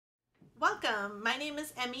Welcome, my name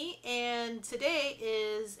is Emmy and today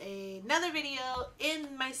is another video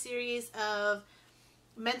in my series of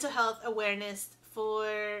mental health awareness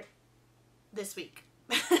for this week.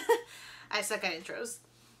 I suck at intros.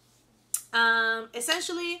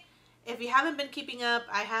 Essentially, if you haven't been keeping up,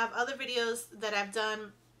 I have other videos that I've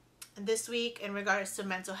done this week in regards to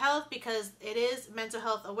mental health because it is Mental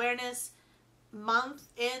Health Awareness Month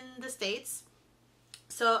in the States.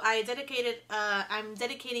 So I'm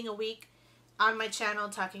dedicating a week on my channel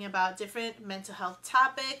talking about different mental health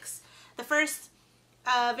topics. The first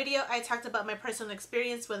video I talked about my personal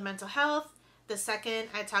experience with mental health. The second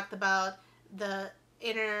I talked about the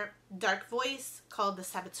inner dark voice called the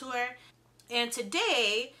saboteur. And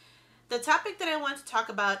today the topic that I want to talk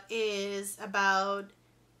about is about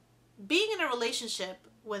being in a relationship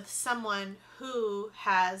with someone who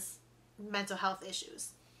has mental health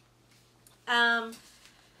issues.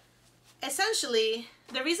 Essentially,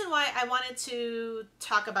 the reason why I wanted to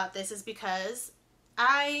talk about this is because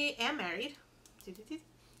I am married,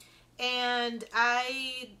 and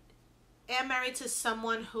I am married to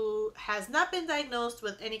someone who has not been diagnosed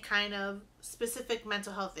with any kind of specific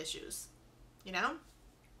mental health issues, you know?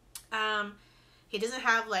 He doesn't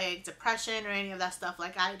have like depression or any of that stuff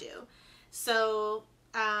like I do. So,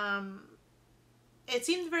 it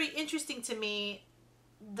seemed very interesting to me,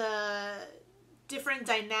 the different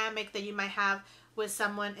dynamic that you might have with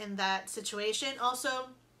someone in that situation. Also,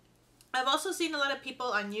 I've also seen a lot of people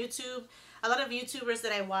on YouTube, a lot of YouTubers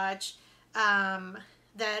that I watch,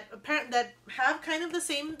 that have kind of the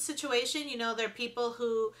same situation. You know, they're people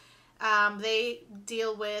who they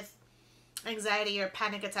deal with anxiety or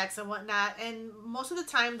panic attacks and whatnot, and most of the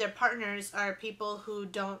time their partners are people who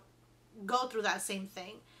don't go through that same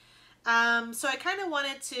thing. So I kind of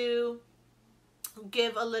wanted to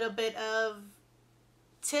give a little bit of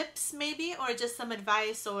tips maybe, or just some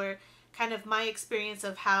advice, or kind of my experience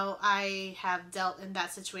of how I have dealt in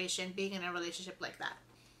that situation, being in a relationship like that.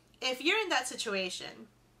 If you're in that situation,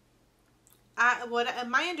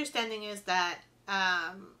 my understanding is that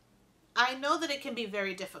I know that it can be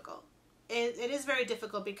very difficult. It is very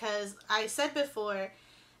difficult because I said before,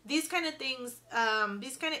 these kind of things,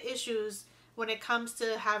 these kind of issues, when it comes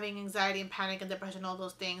to having anxiety and panic and depression, all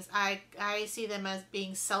those things, I see them as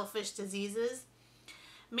being selfish diseases.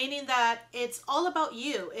 Meaning that it's all about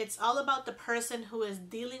you. It's all about the person who is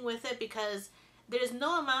dealing with it, because there's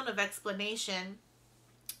no amount of explanation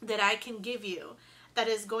that I can give you that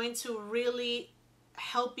is going to really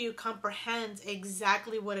help you comprehend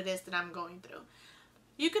exactly what it is that I'm going through.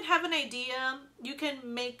 You can have an idea, you can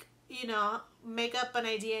make up an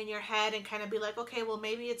idea in your head and kind of be like, okay, well,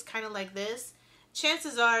 maybe it's kind of like this.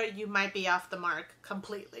 Chances are you might be off the mark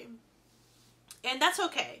completely. And that's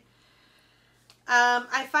okay.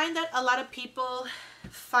 I find that a lot of people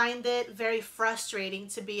find it very frustrating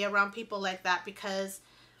to be around people like that, because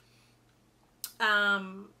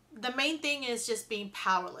the main thing is just being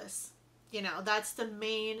powerless. You know, that's the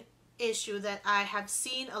main issue that I have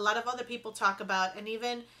seen a lot of other people talk about, and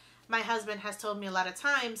even my husband has told me a lot of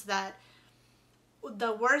times that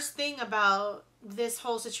the worst thing about this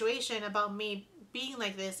whole situation, about me being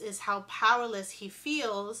like this, is how powerless he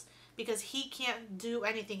feels, because he can't do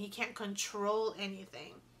anything. He can't control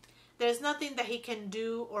anything. There's nothing that he can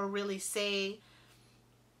do or really say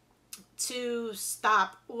to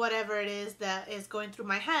stop whatever it is that is going through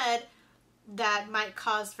my head that might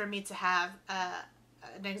cause for me to have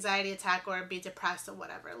an anxiety attack or be depressed or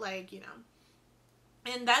whatever. Like, you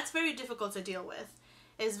know. And that's very difficult to deal with.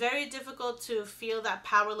 It's very difficult to feel that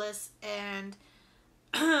powerless, and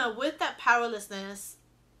with that powerlessness,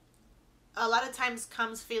 a lot of times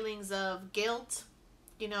comes feelings of guilt.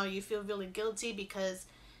 You know, you feel really guilty because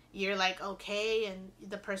you're like okay, and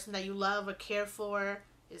the person that you love or care for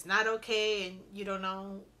is not okay, and you don't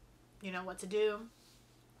know, what to do.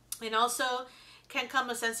 And also can come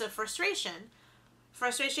a sense of frustration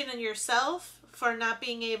in yourself for not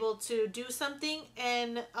being able to do something.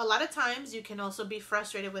 And a lot of times you can also be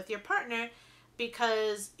frustrated with your partner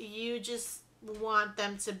because you just want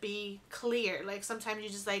them to be clear. Like, sometimes you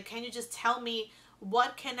just like, can you just tell me,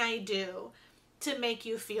 what can I do to make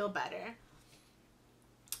you feel better?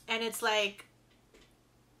 And it's like,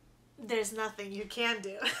 there's nothing you can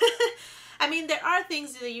do. I mean, there are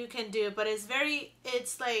things that you can do, but it's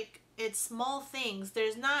small things.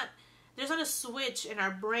 There's not a switch in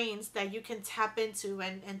our brains that you can tap into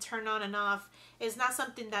and turn on and off. It's not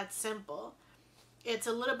something that simple. It's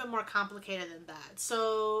a little bit more complicated than that.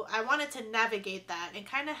 So I wanted to navigate that and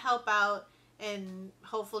kind of help out, and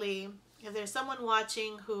hopefully if there's someone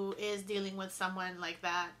watching who is dealing with someone like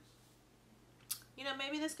that,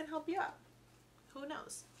 maybe this can help you out. Who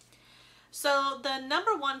knows? So the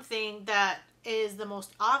number one thing that is the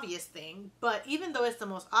most obvious thing, but even though it's the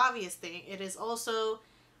most obvious thing, it is also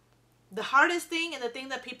the hardest thing, and the thing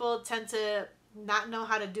that people tend to not know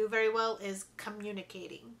how to do very well is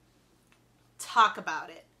communicating. Talk about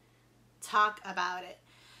it. Talk about it.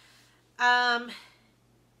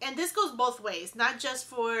 And this goes both ways, not just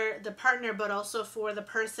for the partner, but also for the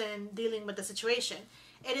person dealing with the situation.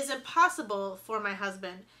 It is impossible for my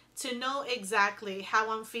husband to know exactly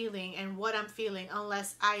how I'm feeling and what I'm feeling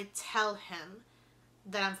unless I tell him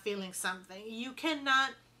that I'm feeling something. You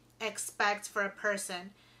cannot expect for a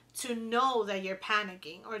person to know that you're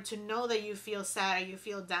panicking or to know that you feel sad or you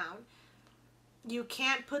feel down. You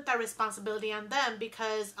can't put that responsibility on them,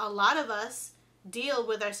 because a lot of us deal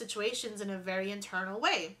with our situations in a very internal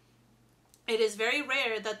way. It is very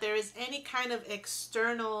rare that there is any kind of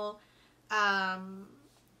external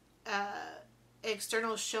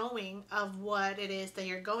showing of what it is that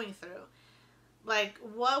you're going through. Like,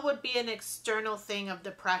 what would be an external thing of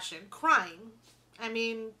depression? Crying. I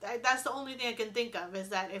mean, that's the only thing I can think of, is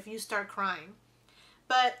that if you start crying.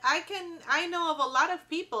 But I know of a lot of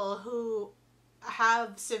people who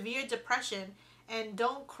have severe depression and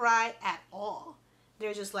don't cry at all.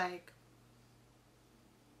 They're just like,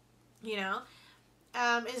 you know,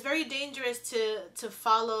 it's very dangerous to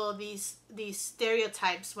follow these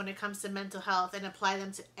stereotypes when it comes to mental health and apply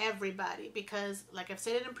them to everybody, because, like I've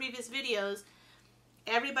said in previous videos,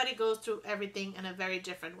 everybody goes through everything in a very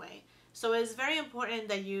different way. So it's very important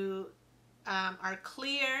that you are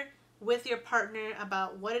clear with your partner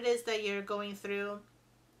about what it is that you're going through,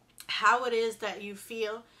 how it is that you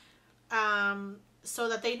feel, so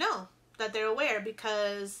that they know, that they're aware,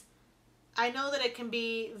 because I know that it can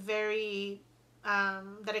be very,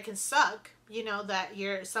 that it can suck, you know, that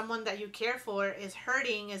someone that you care for is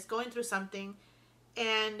hurting, is going through something,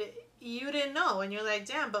 and you didn't know, and you're like,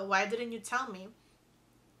 damn, but why didn't you tell me?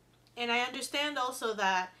 And I understand also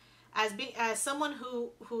that as someone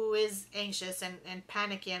who is anxious and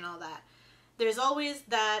panicky and all that, there's always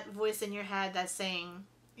that voice in your head that's saying,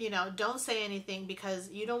 you know, don't say anything because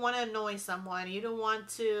you don't want to annoy someone. You don't want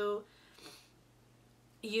to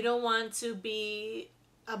be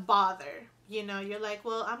a bother. You know, you're like,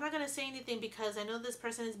 well, I'm not going to say anything because I know this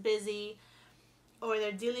person is busy, or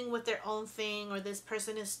they're dealing with their own thing, or this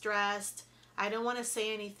person is stressed. I don't want to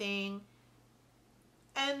say anything.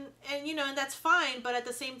 And you know, and that's fine, but at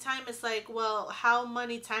the same time, it's like, well, how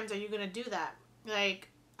many times are you going to do that? Like,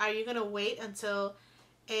 are you going to wait until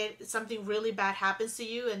something really bad happens to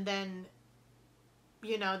you, and then,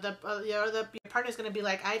 you know, your partner's going to be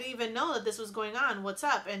like, I didn't even know that this was going on. What's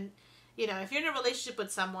up? And, you know, if you're in a relationship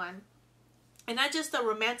with someone, and not just a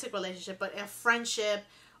romantic relationship, but a friendship,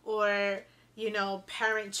 or, you know,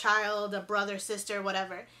 parent-child, a brother, sister,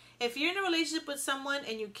 whatever. If you're in a relationship with someone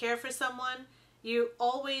and you care for someone, you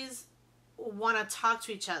always want to talk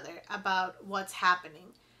to each other about what's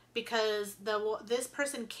happening, because this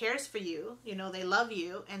person cares for you, you know, they love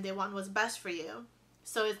you and they want what's best for you.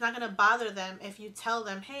 So it's not going to bother them if you tell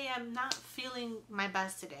them, hey, I'm not feeling my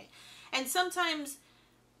best today. And sometimes,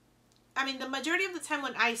 I mean, the majority of the time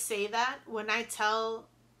when I say that, when I tell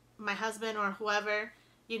my husband or whoever,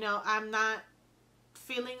 you know, I'm not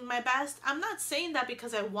feeling my best, I'm not saying that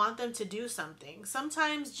because I want them to do something.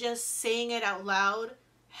 Sometimes just saying it out loud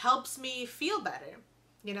helps me feel better,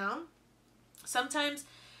 you know? Sometimes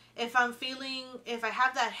if I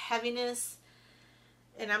have that heaviness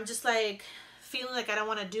and I'm just like feeling like I don't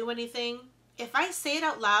want to do anything, if I say it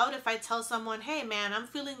out loud, if I tell someone, hey man, I'm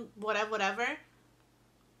feeling whatever,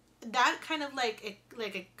 that kind of like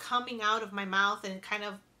a coming out of my mouth and kind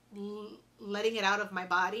of letting it out of my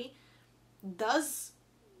body does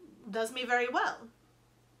me very well.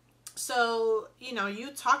 So, you know,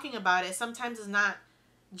 you talking about it sometimes is not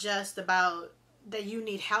just about that you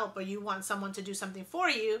need help or you want someone to do something for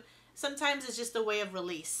you. Sometimes it's just a way of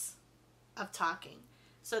release of talking.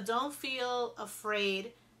 So don't feel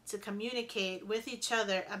afraid to communicate with each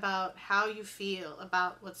other about how you feel,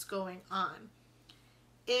 about what's going on.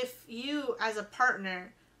 If you as a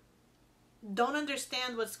partner don't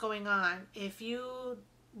understand what's going on, if you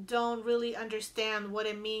don't really understand what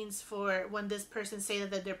it means for when this person say that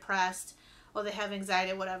they're depressed or they have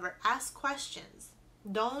anxiety or whatever, ask questions.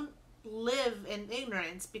 Don't live in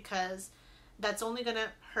ignorance, because that's only going to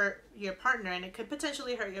hurt your partner and it could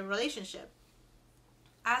potentially hurt your relationship.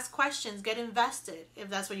 Ask questions, get invested if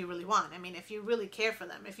that's what you really want. I mean, if you really care for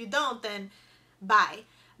them. If you don't, then bye.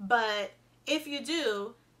 But if you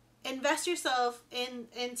do, invest yourself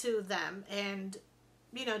into them and,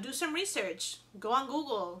 you know, do some research. Go on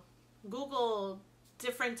Google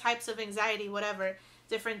different types of anxiety, whatever.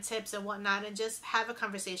 different tips and whatnot, and just have a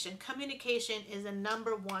conversation. Communication is the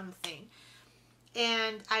number one thing.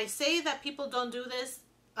 And I say that people don't do this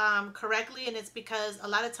correctly, and it's because a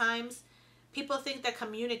lot of times people think that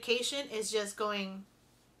communication is just going,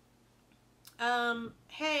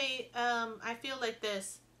 hey, I feel like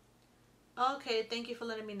this. Okay, thank you for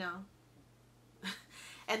letting me know.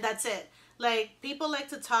 And that's it. Like, people like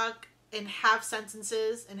to talk in half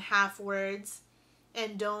sentences and half words,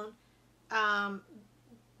 and don't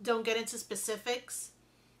get into specifics,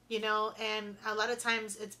 you know. And a lot of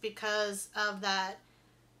times it's because of that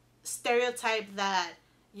stereotype that,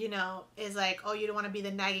 you know, is like, oh, you don't want to be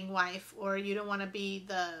the nagging wife, or you don't want to be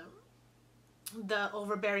the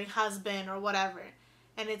overbearing husband, or whatever.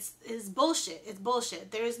 And it's bullshit. It's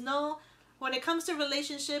bullshit. There is no, when it comes to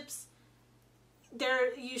relationships,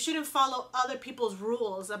 you shouldn't follow other people's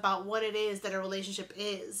rules about what it is that a relationship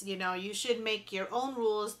is. You know, you should make your own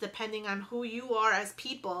rules depending on who you are as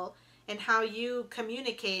people and how you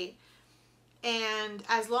communicate. And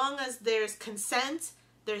as long as there's consent,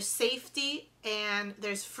 there's safety, and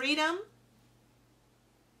there's freedom,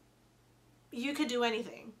 you could do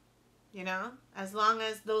anything, you know, as long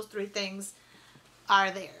as those three things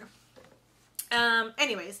are there.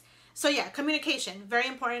 Anyways, so yeah, communication, very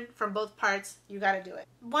important from both parts. You got to do it.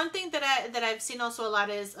 One thing that I've seen also a lot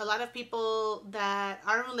is a lot of people that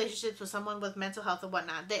are in relationships with someone with mental health and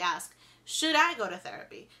whatnot, they ask, should I go to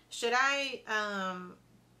therapy? Should I,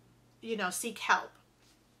 you know, seek help?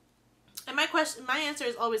 And my answer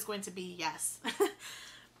is always going to be yes.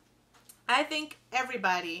 I think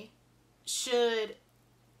everybody should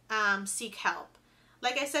seek help.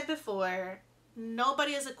 Like I said before,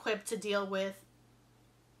 nobody is equipped to deal with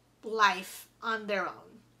life on their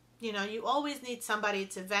own. You know, you always need somebody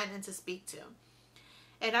to vent and to speak to.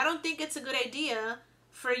 And I don't think it's a good idea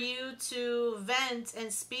for you to vent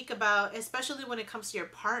and speak about, especially when it comes to your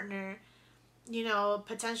partner, you know,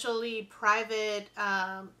 potentially private,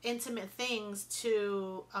 intimate things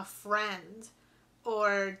to a friend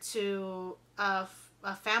or to a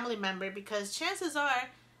family member, because chances are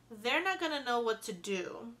they're not going to know what to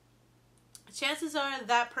do. Chances are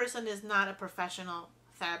that person is not a professional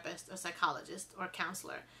therapist or psychologist or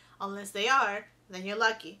counselor. Unless they are, then you're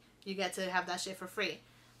lucky. You get to have that shit for free.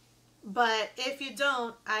 But if you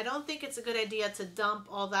don't, I don't think it's a good idea to dump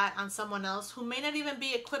all that on someone else who may not even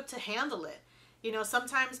be equipped to handle it. You know,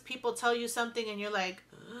 sometimes people tell you something and you're like,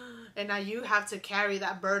 ugh, and now you have to carry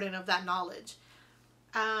that burden of that knowledge.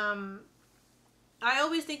 I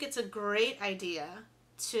always think it's a great idea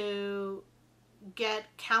to get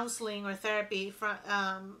counseling or therapy from,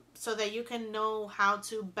 so that you can know how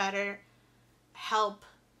to better help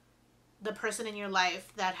the person in your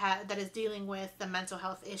life that is dealing with the mental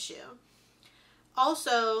health issue.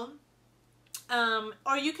 Also,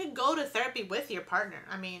 or you can go to therapy with your partner.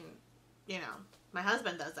 I mean, you know, my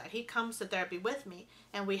husband does that. He comes to therapy with me,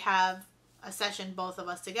 and we have a session, both of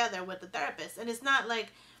us together with the therapist. And it's not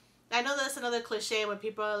like, I know that's another cliche where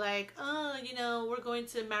people are like, oh, you know, we're going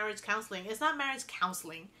to marriage counseling. It's not marriage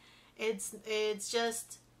counseling. It's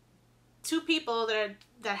just two people that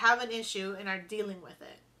have an issue and are dealing with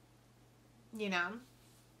it. You know,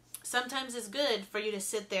 sometimes it's good for you to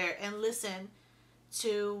sit there and listen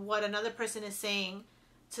to what another person is saying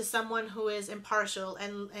to someone who is impartial,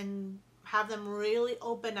 and have them really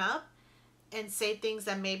open up and say things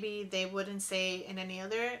that maybe they wouldn't say in any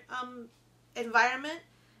other environment.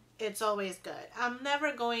 It's always good. I'm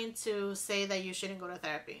never going to say that you shouldn't go to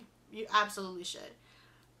therapy. You absolutely should.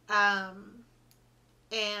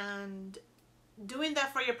 And doing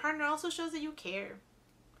that for your partner also shows that you care.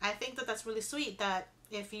 I think that that's really sweet, that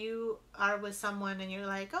if you are with someone and you're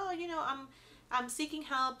like, oh, you know, I'm seeking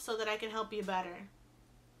help so that I can help you better.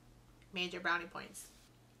 Major brownie points.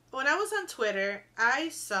 When I was on Twitter, I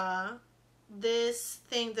saw this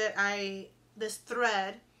thing this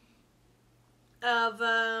thread of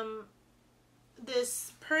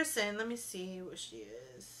this person. Let me see who she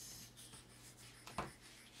is.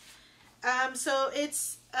 So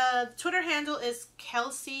it's Twitter handle is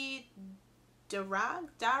Kelsey Darag.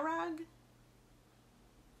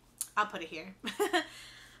 I'll put it here.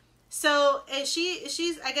 So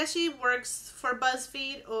she's I guess she works for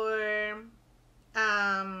BuzzFeed, or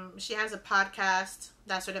she has a podcast,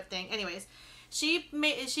 that sort of thing. Anyways, she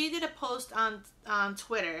did a post on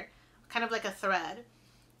Twitter, kind of like a thread,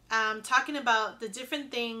 talking about the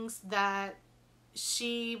different things that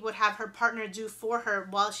she would have her partner do for her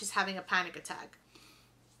while she's having a panic attack.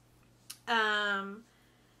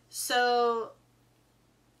 So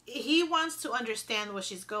he wants to understand what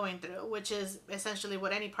she's going through, which is essentially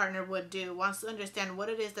what any partner would do. Wants to understand what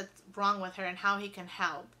it is that's wrong with her and how he can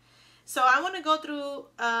help. So I want to go through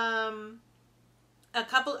I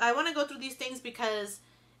want to go through these things because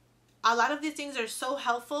a lot of these things are so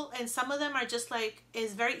helpful, and some of them are just like,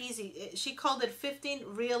 it's very easy. She called it 15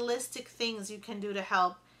 realistic things you can do to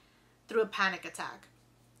help through a panic attack.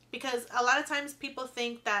 Because a lot of times people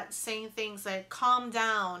think that saying things like calm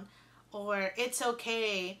down or it's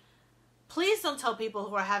okay. Please don't tell people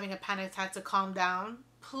who are having a panic attack to calm down.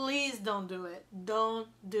 Please don't do it. Don't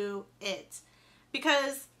do it.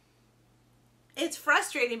 Because it's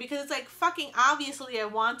frustrating, because it's like, fucking obviously I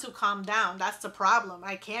want to calm down. That's the problem.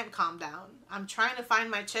 I can't calm down. I'm trying to find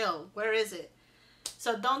my chill. Where is it?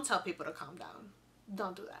 So don't tell people to calm down.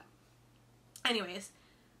 Don't do that. Anyways,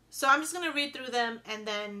 so I'm just going to read through them, and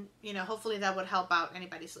then, you know, hopefully that would help out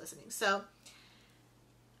anybody's listening. So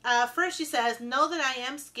first she says, know that I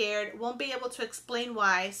am scared, won't be able to explain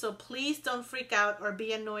why, so please don't freak out or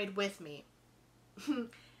be annoyed with me.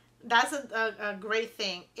 That's a great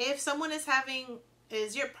thing. If someone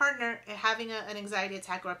is your partner having an anxiety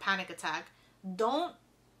attack or a panic attack, don't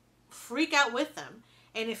freak out with them.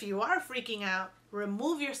 And if you are freaking out,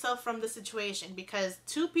 remove yourself from the situation, because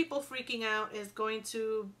two people freaking out is going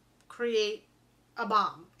to create a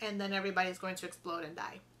bomb, and then everybody's going to explode and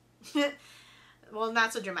die. Well,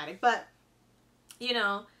 not so dramatic, but you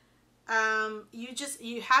know,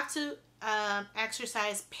 you have to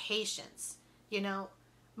exercise patience, you know.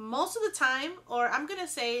 Most of the time, or I'm going to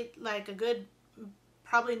say like a good,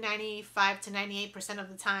 probably 95 to 98% of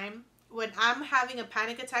the time, when I'm having a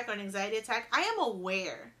panic attack or an anxiety attack, I am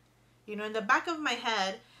aware, you know, in the back of my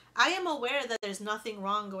head, I am aware that there's nothing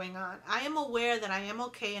wrong going on. I am aware that I am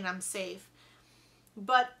okay and I'm safe.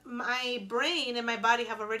 But my brain and my body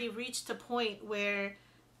have already reached a point where,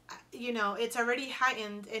 you know, it's already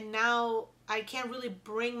heightened, and now I can't really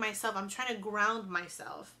bring myself, I'm trying to ground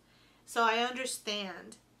myself. So I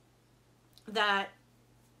understand that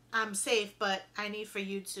I'm safe, but I need for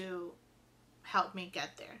you to help me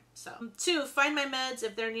get there. So 2, find my meds.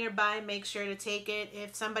 If they're nearby, make sure to take it.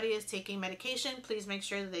 If somebody is taking medication, please make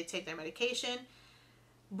sure that they take their medication.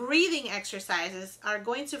 Breathing exercises are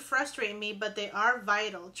going to frustrate me, but they are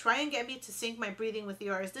vital. Try and get me to sync my breathing with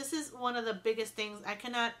yours. This is one of the biggest things. I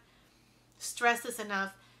cannot stress this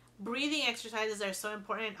enough. Breathing exercises are so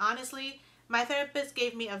important. And honestly, my therapist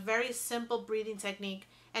gave me a very simple breathing technique,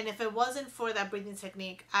 and if it wasn't for that breathing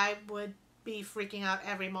technique, I would be freaking out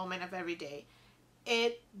every moment of every day.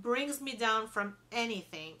 It brings me down from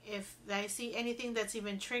anything. If I see anything that's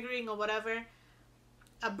even triggering or whatever,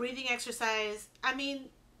 a breathing exercise, I mean,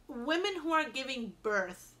 women who are giving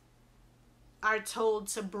birth are told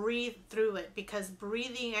to breathe through it, because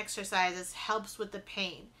breathing exercises helps with the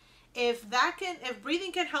pain. If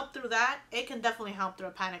breathing can help through that, it can definitely help through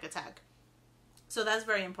a panic attack. So that's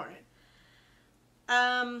very important.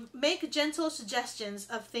 Make gentle suggestions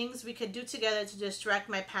of things we could do together to distract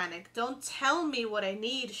my panic. Don't tell me what I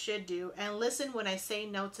should do, and listen when I say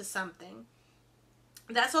no to something.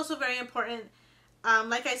 That's also very important.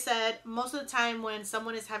 Like I said, most of the time when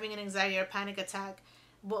someone is having an anxiety or panic attack,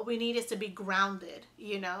 what we need is to be grounded,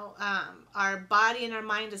 you know. Our body and our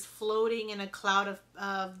mind is floating in a cloud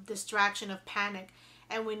of distraction, of panic,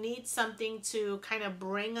 and we need something to kind of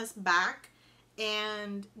bring us back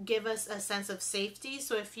and give us a sense of safety.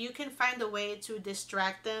 So if you can find a way to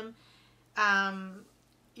distract them,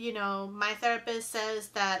 you know, my therapist says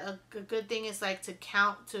that a good thing is like to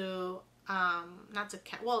count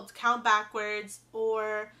count backwards,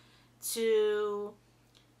 or to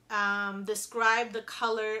describe the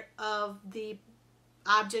color of the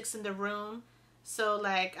objects in the room. So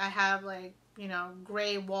like I have, like, you know,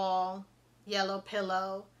 gray wall, yellow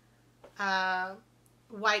pillow,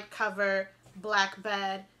 white cover, black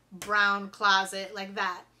bed, brown closet, like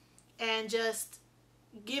that. And just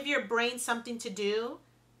give your brain something to do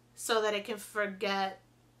so that it can forget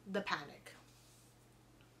the panic.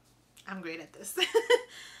 I'm great at this.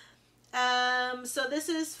 So this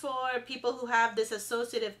is for people who have this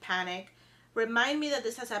associative panic. Remind me that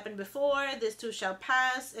this has happened before. This too shall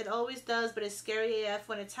pass. It always does, but it's scary AF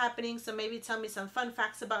when it's happening. So maybe tell me some fun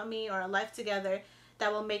facts about me or our life together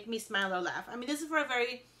that will make me smile or laugh. I mean, this is for a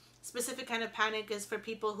very specific kind of panic. Is for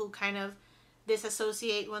people who kind of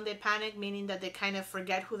disassociate when they panic, meaning that they kind of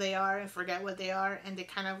forget who they are and forget what they are, and they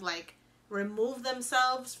kind of like remove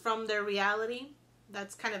themselves from their reality.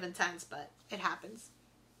 That's kind of intense, but it happens.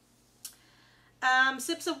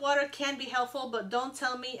 Sips of water can be helpful, but don't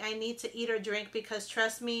tell me I need to eat or drink, because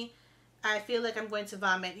trust me, I feel like I'm going to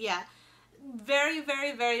vomit. Yeah. Very,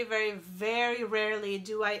 very, very, very, very rarely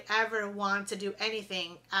do I ever want to do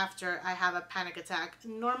anything after I have a panic attack.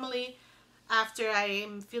 Normally, after I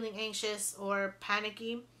am feeling anxious or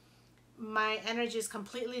panicky, my energy is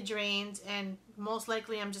completely drained, and most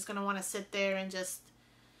likely I'm just going to want to sit there and just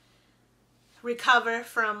recover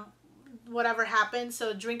from whatever happened.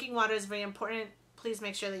 So drinking water is very important. Please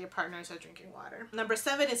make sure that your partners are drinking water. Number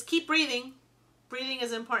 7 is keep breathing. Breathing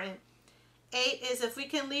is important. 8 is if we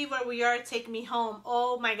can leave where we are, take me home.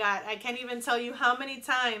 Oh my God, I can't even tell you how many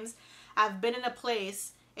times I've been in a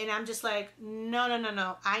place and I'm just like, no, no, no,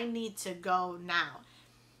 no, I need to go now.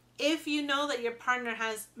 If you know that your partner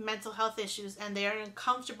has mental health issues and they are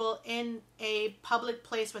uncomfortable in a public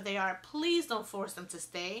place where they are, please don't force them to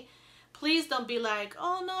stay. Please don't be like,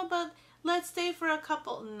 oh no, but let's stay for a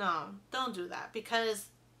couple. No, don't do that, because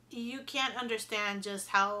you can't understand just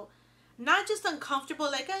how, not just uncomfortable,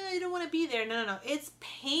 like, oh, I don't want to be there. No, no, no. It's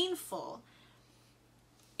painful.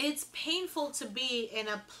 It's painful to be in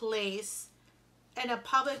a place, in a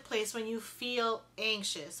public place, when you feel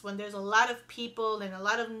anxious, when there's a lot of people and a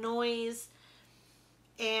lot of noise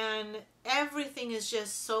and everything is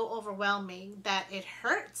just so overwhelming that it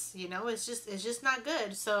hurts, you know. It's just not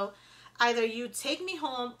good. So either you take me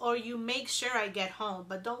home or you make sure I get home,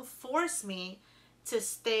 but don't force me to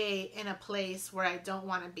stay in a place where I don't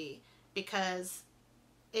want to be, because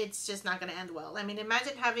it's just not going to end well. I mean,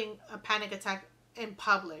 imagine having a panic attack in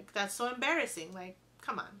public. That's so embarrassing. Like,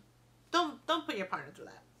 come on. Don't put your partner through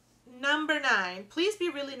that. Number 9, please be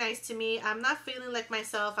really nice to me. I'm not feeling like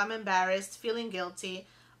myself. I'm embarrassed, feeling guilty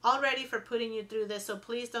already for putting you through this, so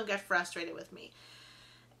please don't get frustrated with me.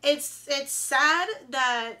 It's sad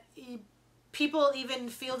that people even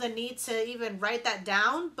feel the need to even write that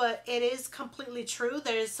down, but it is completely true.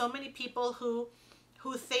 There's so many people who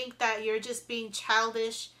think that you're just being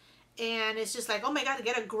childish, and it's just like, oh my God,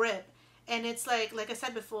 get a grip. And it's like I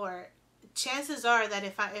said before, chances are that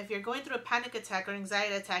if you're going through a panic attack or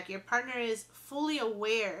anxiety attack, your partner is fully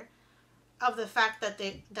aware of the fact that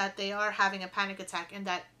they are having a panic attack and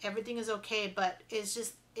that everything is okay, but it's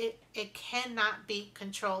just, it cannot be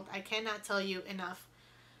controlled. I cannot tell you enough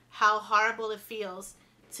how horrible it feels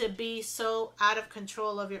to be so out of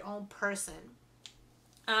control of your own person.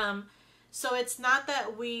 So it's not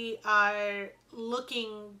that we are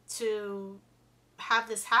looking to have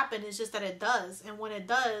this happen, it's just that it does. And when it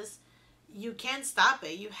does, you can't stop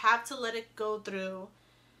it. You have to let it go through,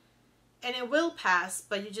 and it will pass,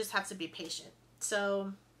 but you just have to be patient.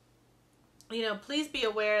 So, you know, please be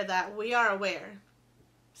aware that we are aware.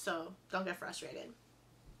 So don't get frustrated.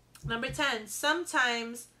 Number 10,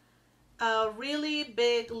 sometimes a really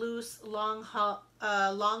big, loose, long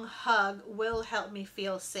hug will help me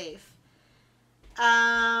feel safe.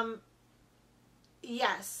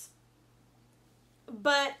 Yes.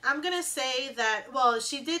 But I'm going to say that, well,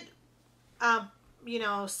 she did, you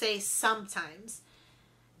know, say sometimes.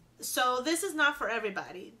 So this is not for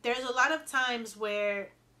everybody. There's a lot of times where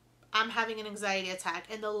I'm having an anxiety attack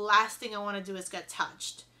and the last thing I want to do is get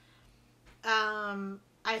touched.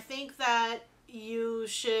 I think that you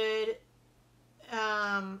should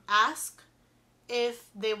ask if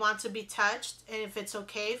they want to be touched, and if it's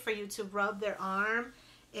okay for you to rub their arm,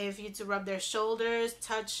 if you to rub their shoulders,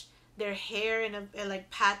 touch their hair and like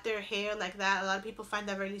pat their hair like that. A lot of people find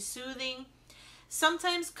that really soothing.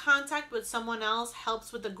 Sometimes contact with someone else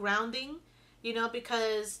helps with the grounding, you know,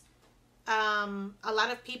 because a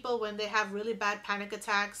lot of people, when they have really bad panic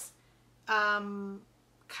attacks,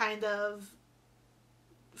 kind of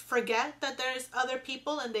forget that there's other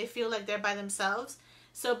people and they feel like they're by themselves.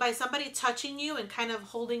 So by somebody touching you and kind of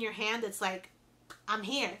holding your hand, it's like, I'm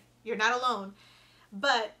here. You're not alone.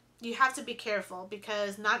 But you have to be careful,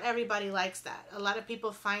 because not everybody likes that. A lot of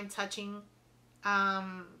people find touching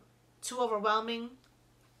too overwhelming.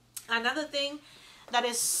 Another thing that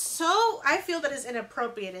is so, I feel that is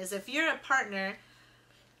inappropriate, is if you're a partner,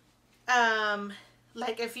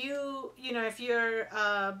 like if you know, if you're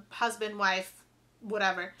a husband, wife,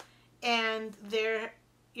 whatever, and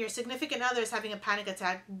your significant other is having a panic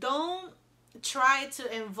attack, don't try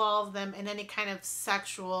to involve them in any kind of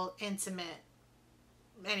sexual, intimate,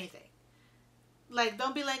 anything. Like,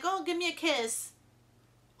 don't be like, oh, give me a kiss,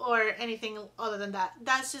 or anything other than that.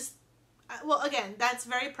 That's just, well, again, that's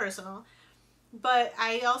very personal. But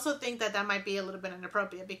I also think that that might be a little bit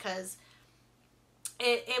inappropriate, because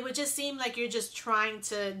it would just seem like you're just trying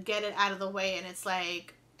to get it out of the way, and it's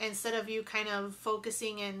like, instead of you kind of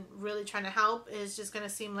focusing and really trying to help, it's just going to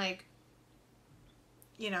seem like,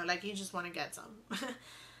 you know, like you just want to get some.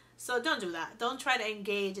 So don't do that. Don't try to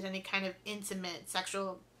engage in any kind of intimate,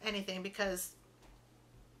 sexual, anything, because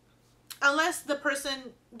unless the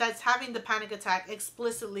person that's having the panic attack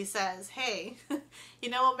explicitly says, hey, you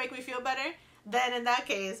know what make me feel better? Then in that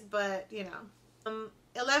case, but you know.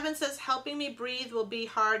 11 says, helping me breathe will be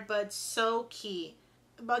hard, but so key.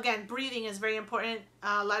 but again, breathing is very important.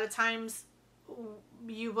 A lot of times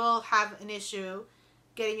you will have an issue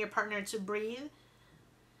getting your partner to breathe.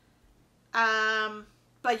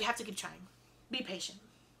 But you have to keep trying. Be patient.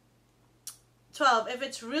 12, if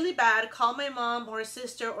it's really bad, call my mom or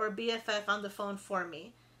sister or BFF on the phone for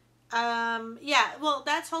me. Yeah, well,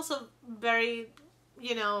 that's also very,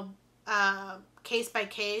 case by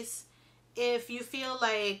case. If you feel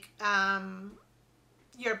like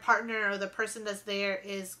your partner or the person that's there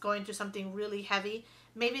is going through something really heavy,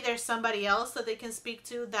 maybe there's somebody else that they can speak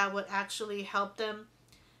to that would actually help them.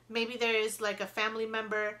 Maybe there is like a family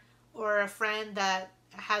member or a friend that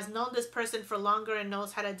has known this person for longer and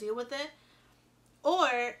knows how to deal with it.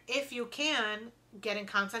 Or if you can, get in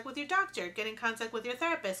contact with your doctor, get in contact with your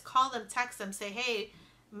therapist, call them, text them, say, hey,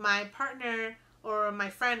 my partner or my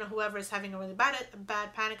friend or whoever is having a really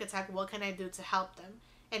bad panic attack, what can I do to help them?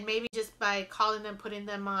 And maybe just by calling them, putting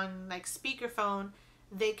them on like speakerphone,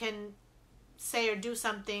 they can say or do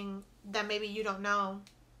something that maybe you don't know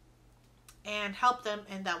and help them,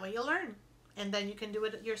 and that way you'll learn. And then you can do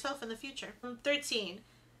it yourself in the future. 13,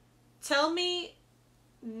 tell me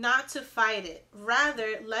not to fight it.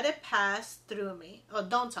 Rather, let it pass through me. Oh,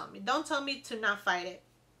 don't tell me. Don't tell me to not fight it.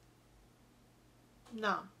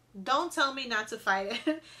 No. Don't tell me not to fight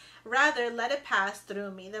it. Rather, let it pass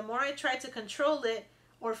through me. The more I try to control it,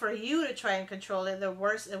 or for you to try and control it, the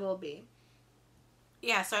worse it will be.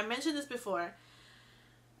 Yeah, so I mentioned this before.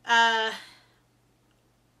 Having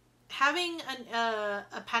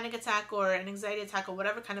a panic attack or an anxiety attack or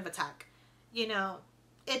whatever kind of attack,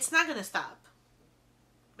 it's not going to stop.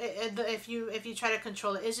 If you try to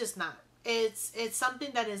control it, it's just not. It's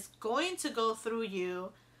something that is going to go through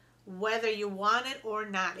you whether you want it or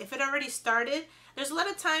not. If it already started, there's a lot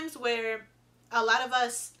of times where a lot of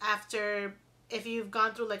us, after, if you've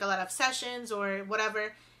gone through like a lot of sessions or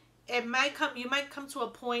whatever, you might come to a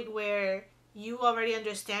point where you already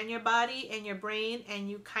understand your body and your brain, and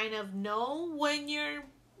you kind of know when you're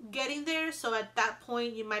getting there. So at that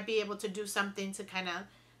point, you might be able to do something to kind of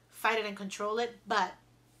fight it and control it. But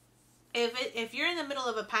if you're in the middle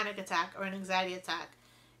of a panic attack or an anxiety attack,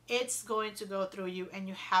 it's going to go through you, and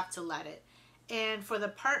you have to let it. And for the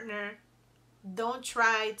partner, don't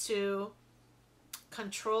try to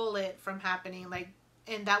control it from happening.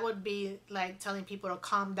 And that would be like telling people to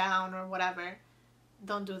calm down or whatever.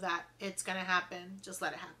 Don't do that. It's going to happen. Just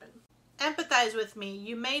let it happen. Empathize with me.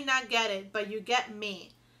 You may not get it, but you get me.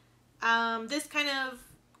 This kind of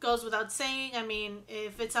goes without saying. I mean,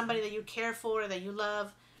 if it's somebody that you care for, that you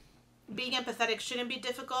love, being empathetic shouldn't be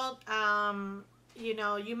difficult.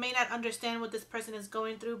 You may not understand what this person is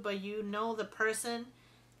going through, but you know the person,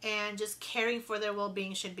 and just caring for their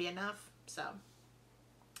well-being should be enough. So,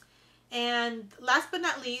 and last but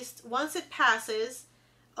not least, once it passes,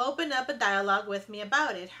 open up a dialogue with me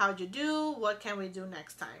about it. How'd you do? What can we do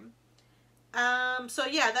next time? So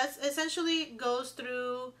yeah, that's essentially goes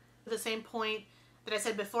through the same point that I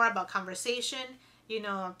said before about conversation.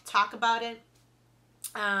 Talk about it.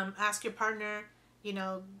 Ask your partner,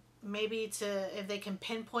 maybe if they can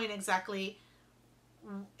pinpoint exactly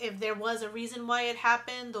if there was a reason why it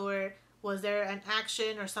happened, or was there an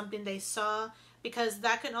action or something they saw, because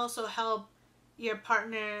that can also help your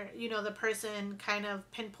partner, the person, kind of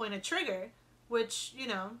pinpoint a trigger, which,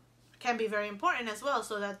 can be very important as well,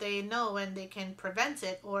 so that they know and they can prevent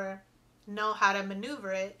it or know how to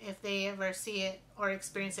maneuver it if they ever see it or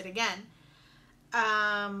experience it again.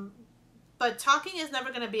 But talking is never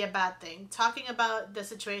going to be a bad thing. Talking about the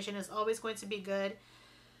situation is always going to be good.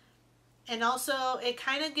 And also, it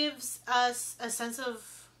kind of gives us a sense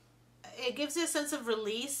of,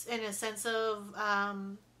 release, and a sense of,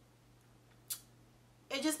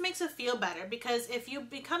 it just makes it feel better. Because if you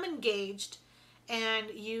become engaged and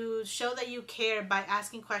you show that you care by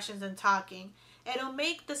asking questions and talking, it'll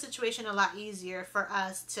make the situation a lot easier for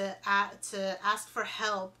us to ask for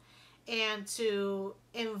help and to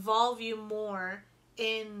involve you more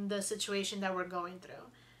in the situation that we're going through.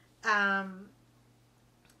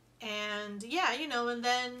 And yeah, and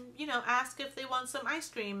then, ask if they want some ice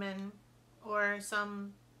cream or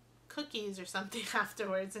some cookies or something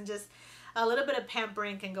afterwards, and just a little bit of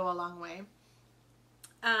pampering can go a long way.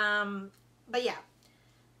 But yeah,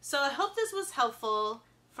 so I hope this was helpful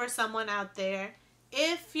for someone out there.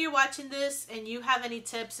 If you're watching this and you have any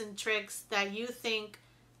tips and tricks that you think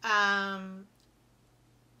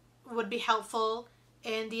would be helpful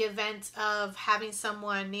in the event of having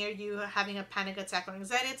someone near you having a panic attack or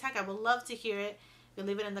anxiety attack, I would love to hear it. You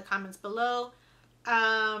leave it in the comments below.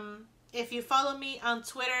 If you follow me on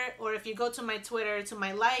Twitter, or if you go to my Twitter, to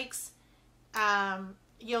my likes,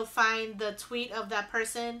 you'll find the tweet of that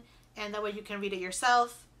person, and that way you can read it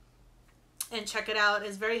yourself and check it out.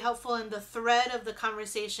 It's very helpful, and the thread of the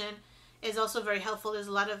conversation is also very helpful. There's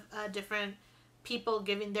a lot of different people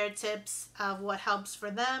giving their tips of what helps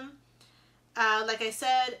for them. Like I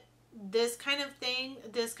said, this kind of thing,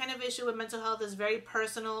 this kind of issue with mental health is very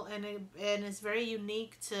personal, and it's very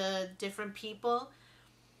unique to different people.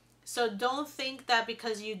 So don't think that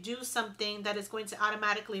because you do something that is going to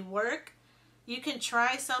automatically work. You can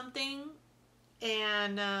try something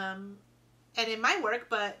and it might work,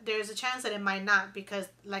 but there's a chance that it might not, because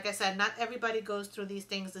like I said, not everybody goes through these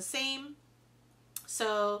things the same.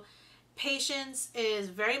 So patience is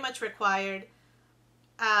very much required.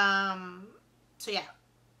 So yeah.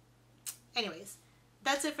 Anyways,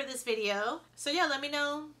 that's it for this video. So yeah, let me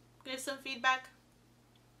know. Give some feedback.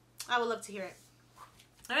 I would love to hear it.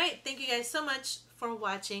 Alright, thank you guys so much for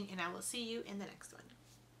watching, and I will see you in the next one.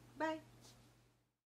 Bye.